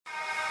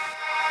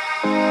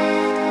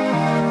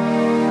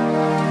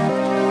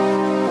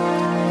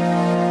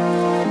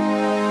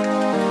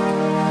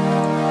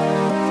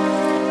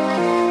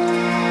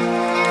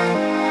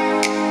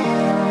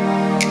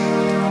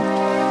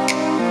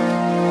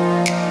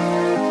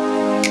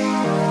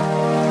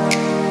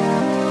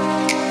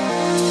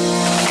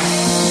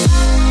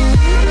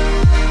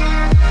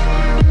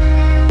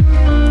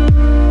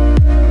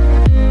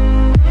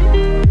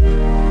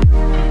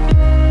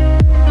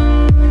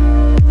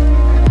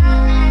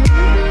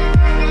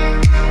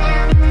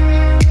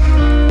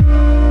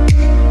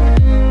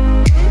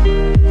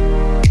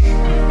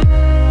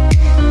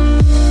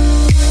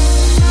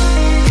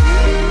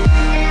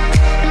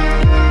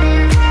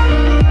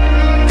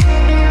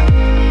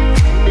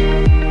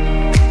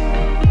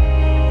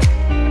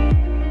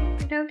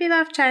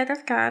child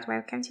of God.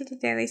 Welcome to the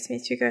Daily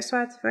Smith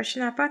Wigglesworth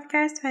Devotional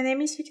podcast. My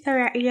name is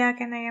Victoria Iyak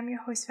and I am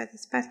your host for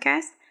this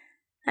podcast.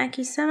 Thank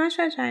you so much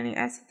for joining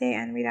us today,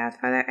 and without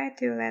further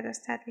ado, let us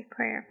start with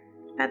prayer.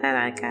 Father,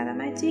 Lord God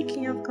Almighty,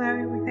 King of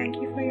Glory, we thank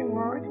you for your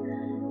word.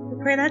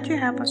 We pray that you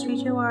help us read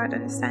your word,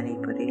 understand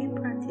it, put it in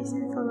practice,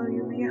 and follow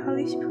you. May your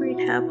Holy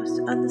Spirit help us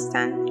to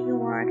understand your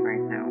word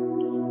right now.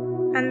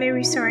 And may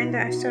we surrender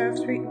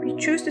ourselves, we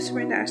choose to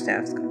surrender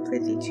ourselves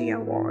completely to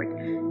your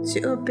word,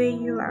 to obey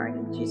you, Lord.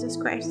 In Jesus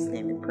Christ's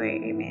name we pray,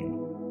 amen.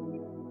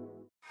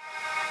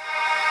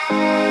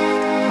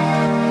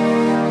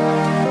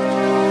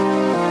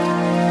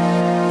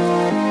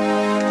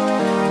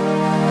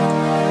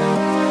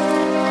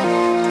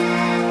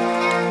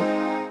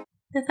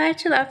 The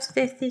title of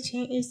today's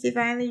teaching is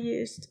Divinely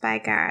Used by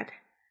God.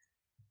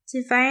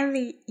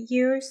 Divinely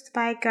used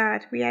by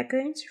God. We are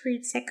going to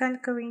read 2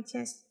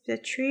 Corinthians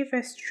chapter 3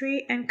 verse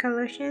 3 and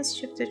Colossians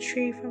chapter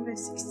 3 from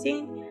verse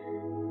 16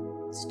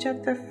 to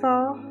chapter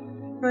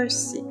 4 verse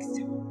 6.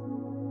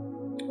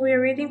 We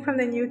are reading from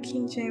the New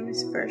King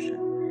James Version.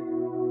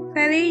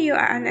 Clearly you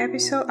are an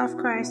epistle of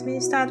Christ,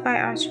 ministered by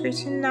us,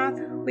 written not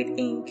with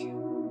ink,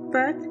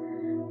 but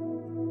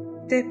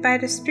by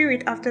the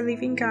Spirit of the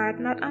living God,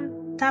 not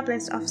on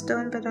tablets of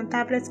stone, but on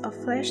tablets of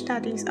flesh,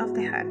 that is, of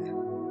the heart.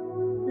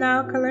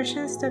 Now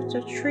Colossians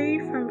chapter 3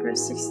 from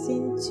verse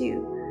 16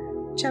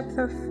 to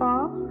chapter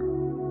 4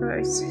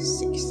 verse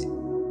 6.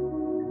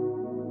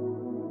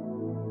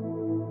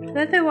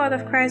 Let the word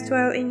of Christ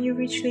dwell in you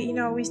richly in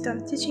all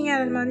wisdom, teaching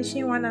and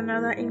admonishing one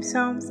another in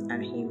psalms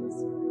and hymns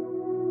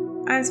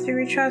and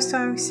spiritual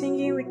songs,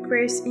 singing with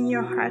grace in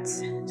your hearts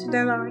to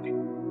the Lord.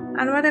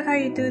 And whatever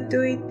you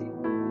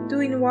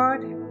do in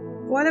word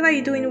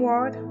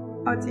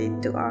or deed,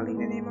 do all in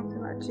the name of the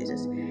Lord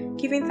Jesus,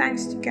 giving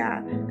thanks to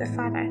God the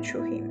Father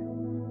through him.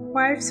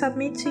 Wives,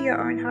 submit to your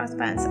own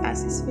husbands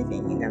as is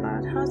fitting in the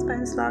Lord.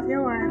 Husbands, love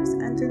your wives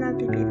and do not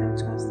be bitter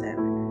towards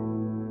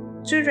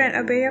them. Children,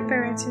 obey your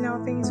parents in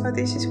all things, for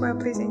this is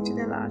well-pleasing to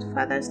the Lord.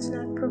 Fathers, do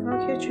not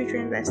provoke your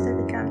children lest they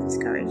become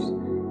discouraged.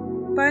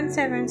 Bond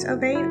servants,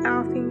 obey in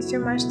all things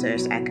your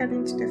masters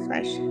according to the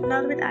flesh,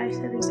 not with eye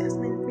service as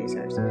men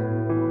pleasers,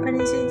 but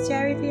in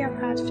sincerity of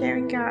heart,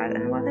 fearing God,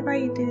 and whatever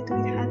you do, do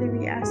it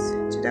heartily as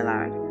to the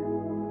Lord,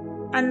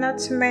 and not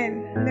to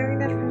men, knowing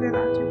that from the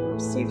Lord you will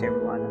receive the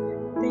reward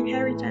of the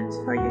inheritance,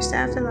 for you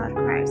serve the Lord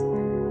Christ.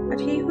 But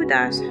he who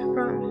does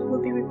wrong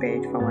will be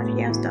repaid for what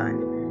he has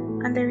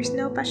done, and there is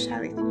no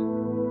partiality.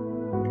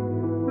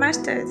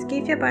 Masters,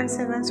 give your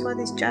bondservants what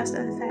is just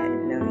and fair,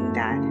 knowing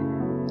that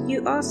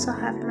you also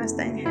have a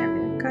master in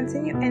heaven.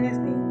 Continue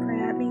earnestly in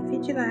prayer, being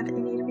vigilant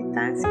in it with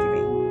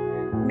thanksgiving.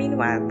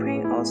 Meanwhile,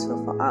 praying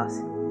also for us,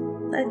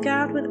 that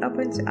God would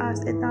open to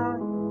us a door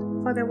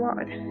for the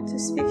word, to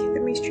speak the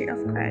mystery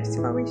of Christ,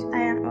 for which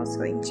I am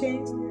also in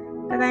chains,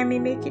 that I may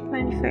make it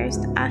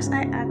manifest as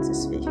I ought to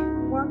speak.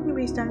 Walk in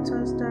wisdom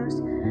towards those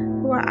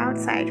who are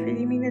outside,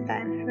 redeeming the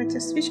time. Let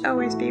your speech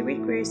always be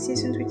with grace,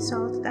 seasoned with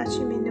salt, that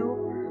you may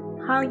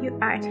know how you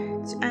ought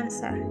to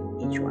answer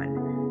each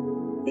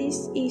one.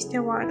 This is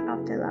the word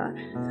of the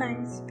Lord.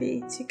 Thanks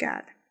be to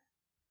God.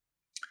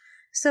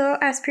 So,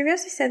 as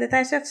previously said, the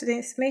title of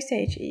today's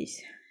message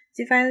is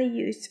Divinely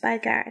Used by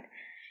God.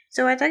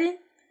 So we're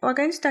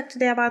going to talk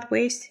today about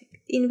ways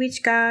in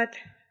which God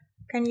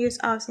can use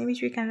us, in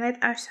which we can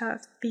let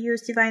ourselves be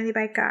used divinely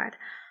by God.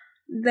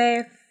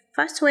 The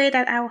first way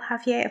that I will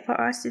have here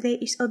for us today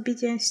is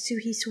obedience to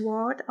His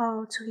word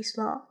or to His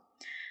law.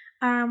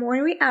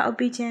 When we are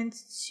obedient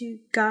to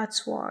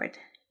God's word,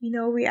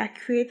 we are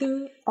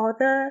creating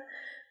order.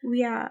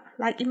 We are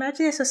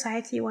imagine a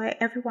society where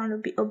everyone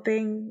will be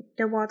obeying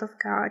the word of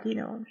God,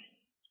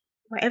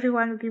 where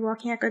everyone will be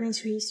walking according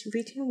to His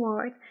written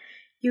word.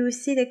 You will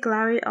see the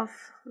glory of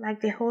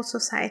the whole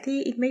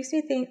society. It makes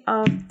me think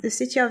of the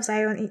city of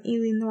Zion in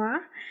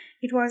Illinois.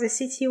 It was a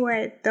city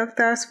where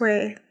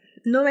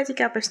no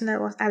medical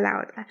personnel was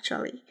allowed,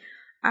 actually.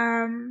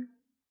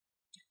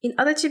 In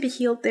order to be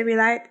healed, they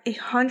relied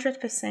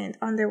 100%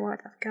 on the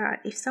word of God.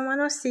 If someone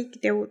was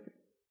sick, they would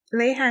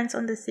lay hands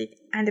on the sick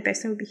and the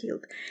person would be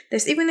healed.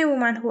 There's even a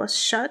woman who was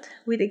shot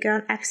with a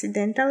gun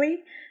accidentally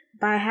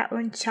by her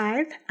own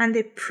child, and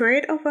they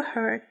prayed over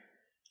her.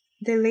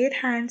 They laid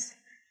hands.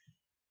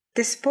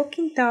 They spoke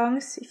in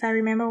tongues, if I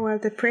remember well.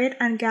 They prayed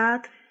and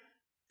God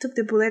took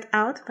the bullet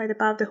out by the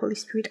power of the Holy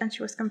Spirit and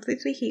she was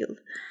completely healed.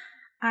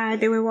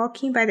 They were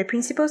walking by the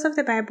principles of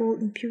the Bible,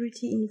 in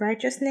purity, in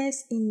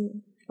righteousness,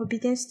 in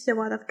obedience to the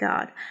word of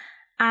God.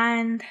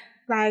 And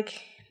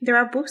there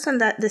are books on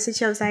the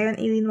city of Zion,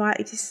 Illinois.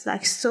 It is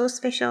so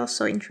special,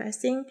 so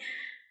interesting.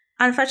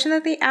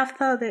 Unfortunately,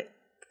 after the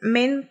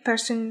main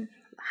person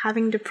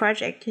having the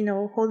project,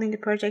 holding the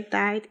project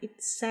died,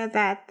 it said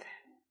that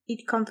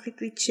it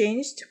completely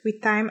changed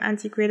with time and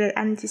degraded,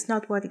 and it is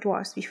not what it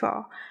was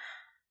before.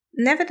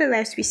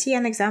 Nevertheless, we see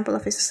an example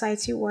of a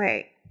society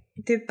where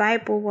the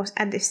Bible was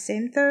at the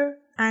center,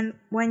 and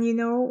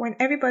when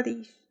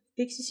everybody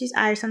fixes his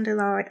eyes on the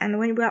Lord, and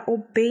when we are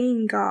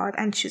obeying God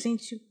and choosing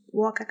to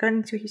walk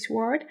according to His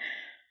word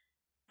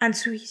and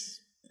to His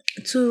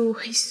to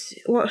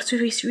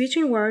his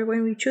written word,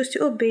 when we choose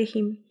to obey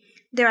him,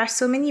 there are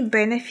so many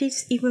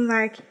benefits, even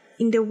like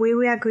in the way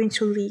we are going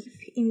to live,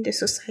 in the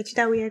society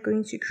that we are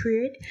going to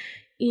create,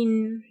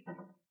 in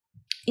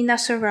our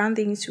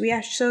surroundings. We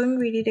are showing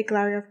really the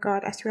glory of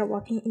God as we are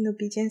walking in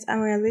obedience,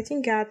 and we are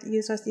letting God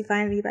use us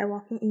divinely by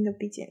walking in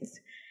obedience.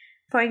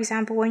 For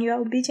example, when you are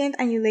obedient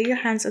and you lay your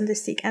hands on the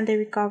sick and they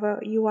recover,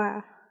 you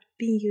are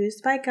being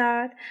used by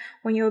God.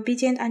 When you're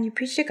obedient and you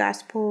preach the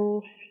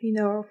gospel,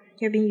 you're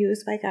being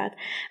used by God.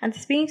 And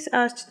this brings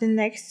us to the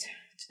next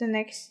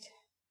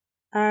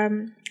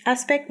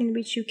aspect in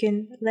which you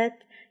can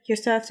let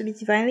yourself to be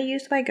divinely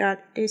used by God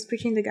is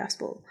preaching the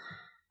gospel.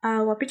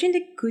 We're preaching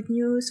the good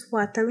news.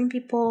 We're telling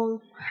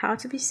people how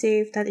to be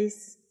saved. That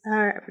is,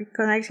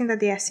 recognizing that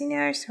they are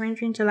sinners,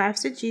 surrendering their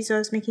lives to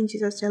Jesus, making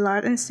Jesus their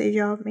Lord and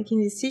Savior,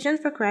 making decisions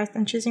for Christ,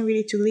 and choosing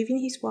really to live in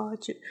His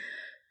Word,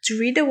 to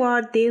read the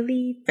Word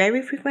daily,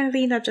 very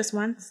frequently, not just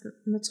once,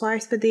 not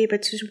twice per day,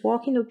 but to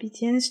walk in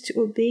obedience, to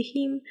obey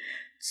Him,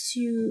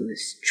 to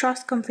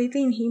trust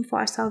completely in Him for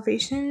our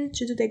salvation,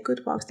 to do the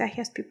good works that He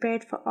has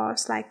prepared for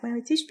us. Like when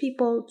we teach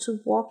people to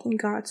walk in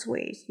God's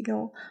ways,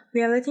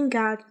 we are letting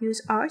God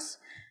use us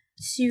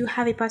to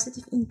have a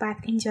positive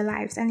impact in their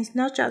lives. And it's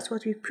not just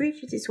what we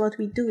preach, it is what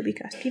we do,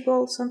 because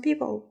for some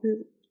people,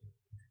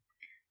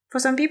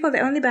 the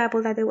only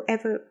Bible that they will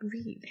ever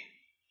read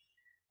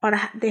or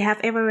that they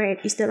have ever read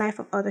is the life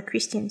of other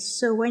Christians.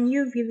 So when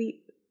you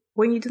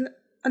do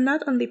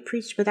not only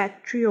preach, but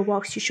that through your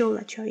works you show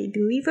that you're a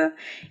believer,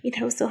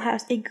 it also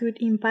has a good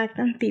impact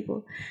on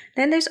people.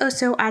 Then there's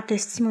also our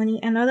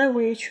testimony, another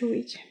way through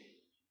which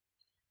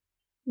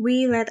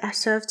we let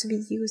ourselves to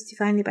be used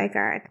divinely by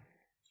God,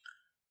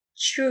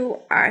 through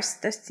us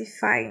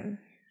testifying.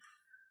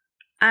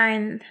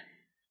 And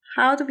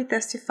how do we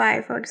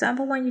testify? For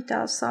example, when you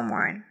tell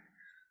someone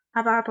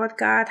about what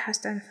God has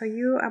done for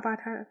you, about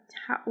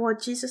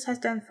what Jesus has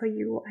done for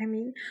you.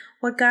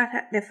 What God,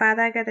 the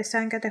Father, God the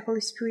Son, God the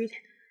Holy Spirit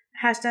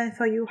has done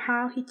for you,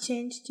 how He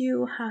changed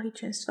you, how He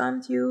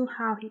transformed you,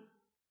 how He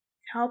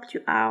helped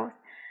you out.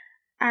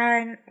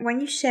 And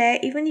when you share,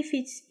 even if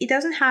it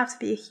doesn't have to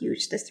be a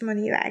huge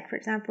testimony, like, for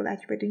example,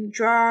 that you were doing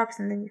drugs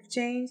and then you've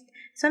changed.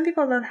 Some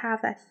people don't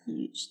have that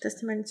huge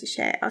testimony to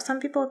share, or some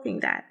people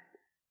think that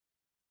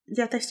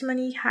their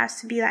testimony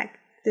has to be like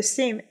the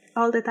same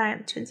all the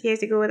time, 20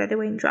 years ago, that they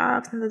were in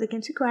drugs and that they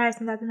came to Christ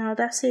and that now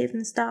they're saved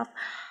and stuff.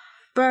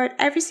 But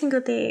every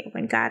single day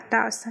when God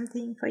does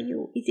something for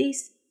you, it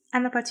is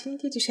an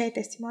opportunity to share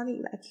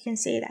testimony. Like you can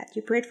say that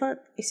you prayed for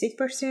a sick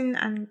person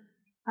and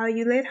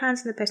you laid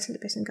hands on the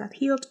person got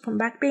healed from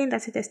back pain.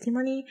 That's a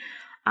testimony.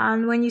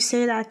 And when you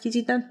say that you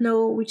did not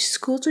know which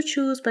school to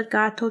choose, but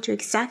God told you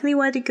exactly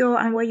where to go,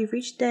 and when you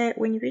reached there,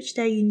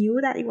 you knew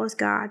that it was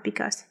God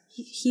because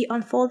He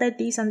unfolded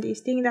this and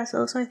this thing, that's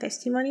also a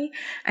testimony.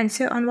 And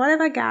so on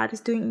whatever God is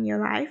doing in your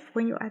life,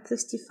 when you are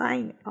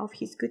testifying of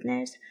His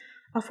goodness,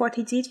 of what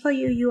He did for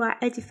you, you are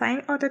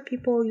edifying other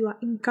people, you are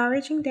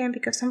encouraging them,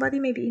 because somebody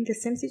may be in the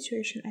same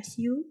situation as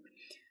you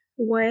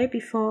were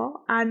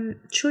before, and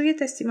through your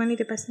testimony,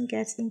 the person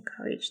gets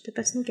encouraged, the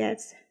person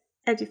gets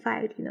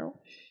edified,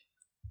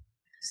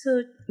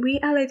 So we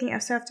are letting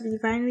ourselves to be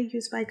divinely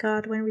used by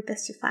God when we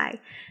testify.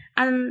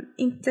 And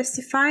in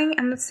testifying,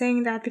 I'm not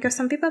saying that because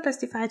some people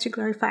testify to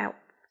glorify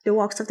the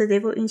works of the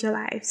devil in your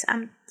lives.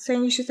 I'm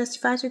saying you should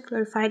testify to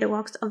glorify the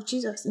works of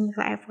Jesus in your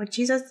life, what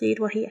Jesus did,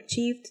 what He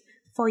achieved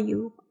for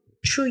you,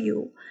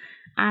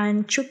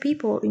 and through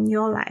people in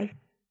your life.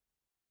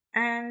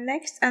 And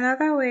next,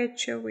 another way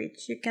through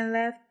which you can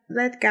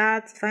let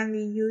God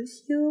divinely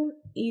use you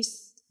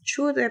is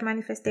through the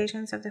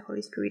manifestations of the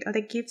Holy Spirit, or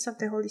the gifts of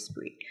the Holy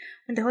Spirit.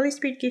 When the Holy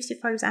Spirit gives you,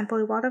 for example,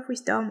 a word of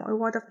wisdom or a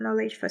word of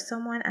knowledge for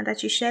someone, and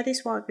that you share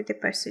this word with the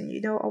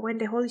person, or when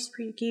the Holy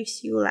Spirit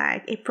gives you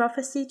like a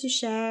prophecy to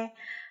share,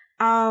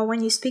 or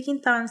when you speak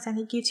in tongues and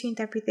He gives you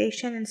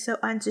interpretation and so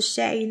on to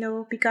share,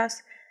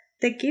 because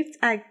the gifts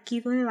are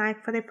given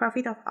like for the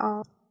profit of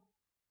all.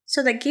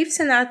 So the gifts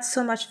are not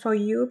so much for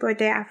you, but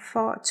they are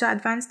to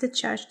advance the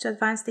church, to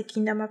advance the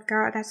kingdom of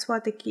God. That's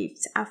what the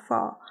gifts are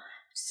for.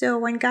 So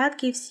when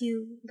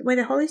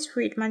the Holy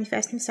Spirit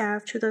manifests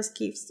Himself through those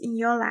gifts in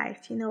your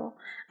life,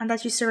 and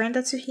that you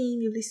surrender to Him,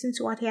 you listen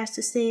to what He has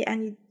to say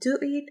and you do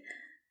it,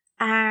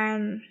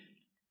 and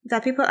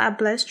that people are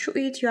blessed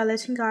through it, you are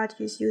letting God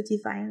use you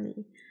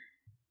divinely.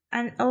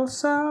 And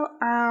also,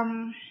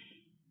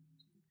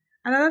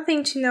 another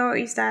thing to know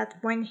is that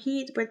when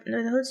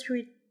the Holy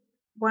Spirit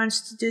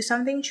wants to do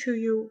something through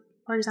you,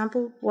 for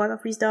example, word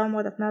of wisdom,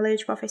 word of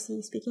knowledge,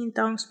 prophecy, speaking in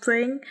tongues,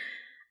 praying,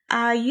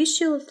 you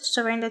should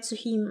surrender to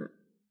Him.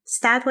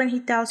 Start when He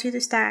tells you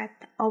to start,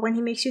 or when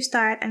He makes you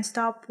start, and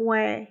stop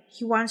where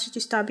He wants you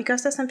to stop.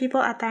 Because there's some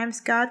people, at times,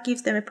 God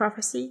gives them a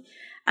prophecy,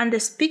 and they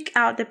speak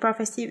out the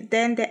prophecy,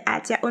 then they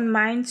add their own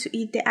mind to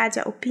it, they add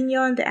their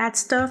opinion, they add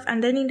stuff,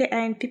 and then in the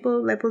end,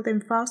 people label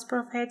them false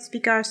prophets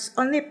because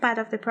only part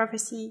of the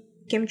prophecy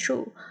came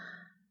true.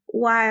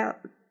 While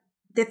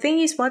the thing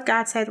is, what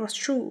God said was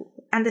true,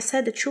 and they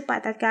said the true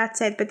part that God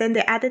said, but then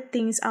they added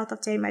things out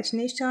of their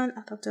imagination,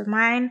 out of their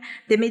mind.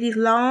 They made it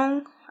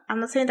long, I'm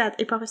not saying that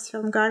a prophecy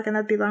from God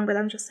cannot be long, but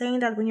I'm just saying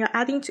that when you're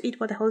adding to it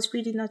what the Holy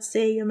Spirit did not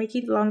say, you're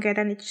making it longer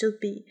than it should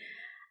be.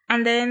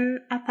 And then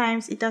at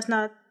times it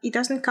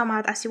doesn't come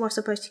out as it was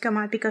supposed to come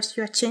out because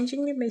you are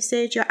changing the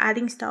message, you're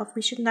adding stuff.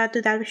 We should not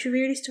do that. We should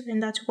really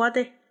surrender to what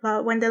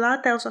when the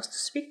Lord tells us to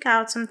speak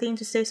out something,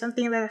 to say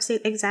something, let us say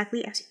it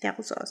exactly as He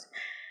tells us.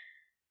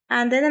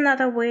 And then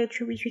another way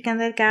through which we can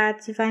let God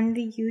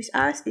divinely use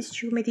us is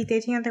through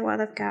meditating on the Word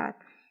of God.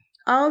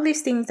 All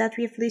these things that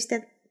we have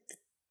listed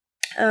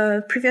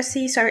all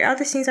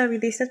the things that we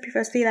listed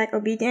previously, like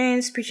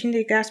obedience, preaching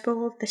the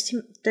gospel,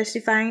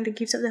 testifying the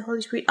gifts of the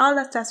Holy Spirit, all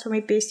that starts from a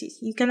basis.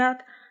 You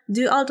cannot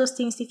do all those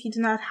things you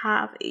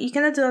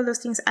cannot do all those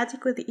things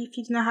adequately if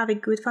you do not have a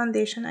good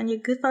foundation, and your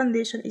good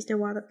foundation is the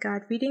Word of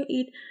God. Reading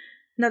it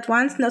not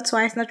once, not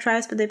twice, not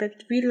thrice, but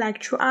read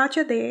like throughout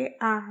your day,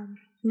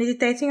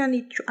 meditating on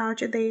it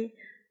throughout your day,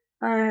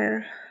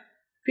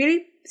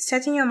 really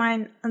setting your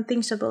mind on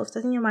things above,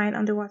 setting your mind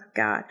on the Word of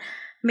God,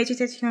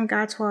 meditating on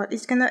God's Word.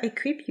 It's gonna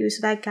equip you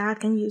so that God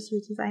can use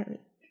you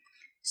divinely.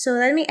 So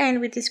let me end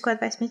with this quote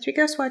by Smith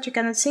Wigglesworth: "You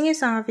cannot sing a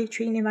song of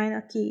victory in a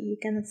minor key. You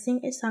cannot sing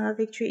a song of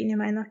victory in a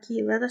minor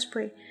key." Let us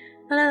pray.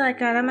 Father,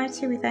 God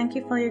Almighty, we thank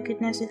you for your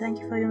goodness, we thank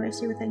you for your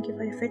mercy, we thank you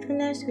for your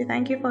faithfulness, we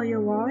thank you for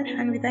your word,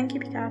 and we thank you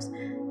because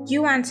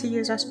you want to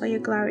use us for your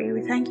glory.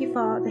 We thank you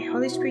for the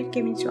Holy Spirit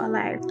came into our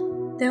lives.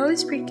 The Holy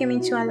Spirit came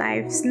into our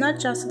lives not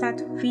just so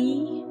that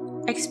we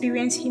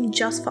experience Him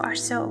just for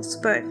ourselves,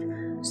 but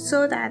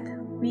so that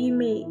we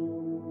may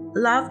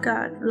love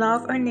God,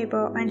 love our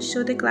neighbor, and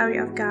show the glory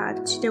of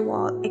God to the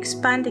world,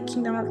 expand the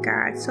kingdom of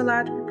God. So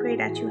Lord, we pray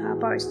that you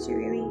help us to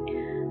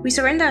we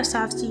surrender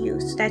ourselves to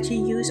you so that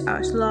you use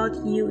us. Lord,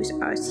 use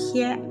us.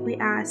 Here we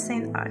are,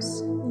 send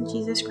us. In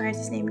Jesus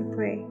Christ's name we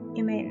pray.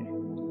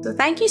 Amen. So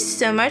thank you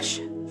so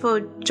much for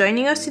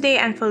joining us today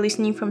and for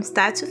listening from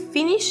start to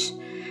finish.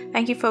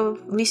 Thank you for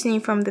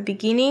listening from the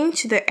beginning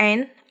to the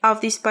end of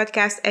this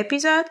podcast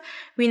episode.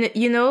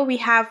 We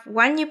have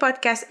one new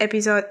podcast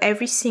episode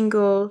every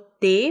single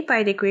day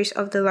by the grace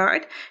of the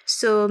Lord.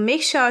 So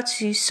make sure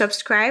to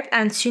subscribe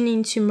and tune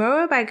in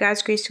tomorrow by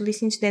God's grace to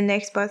listen to the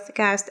next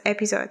podcast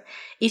episode.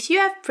 If you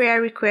have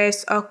prayer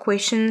requests or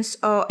questions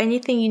or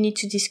anything you need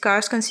to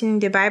discuss concerning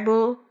the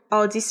Bible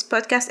or this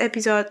podcast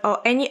episode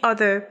or any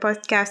other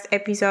podcast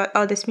episode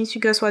or the Smith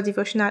Wigglesworth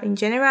Devotional in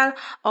general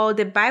or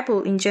the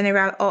Bible in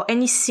general or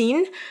any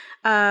sin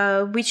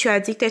which you are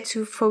addicted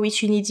to, for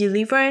which you need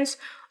deliverance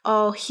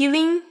or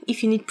healing,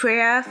 if you need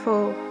prayer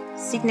for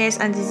sickness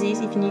and disease,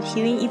 if you need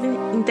healing, even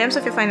in terms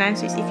of your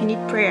finances, if you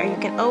need prayer, you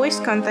can always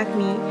contact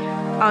me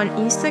on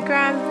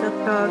Instagram,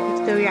 Dr.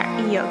 Victoria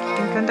Iyok. You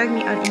can contact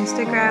me on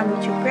Instagram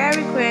with your prayer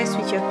requests,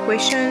 with your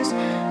questions,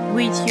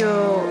 with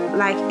your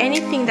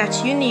anything that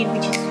you need,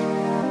 which is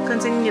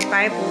concerning the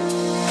Bible.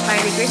 By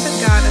the grace of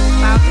God and the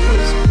power of the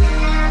Holy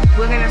Spirit,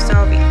 we're gonna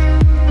solve it.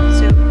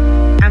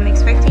 So I'm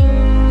expecting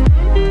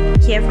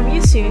hear from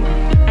you soon,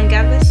 and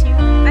God bless you.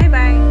 Bye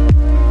bye.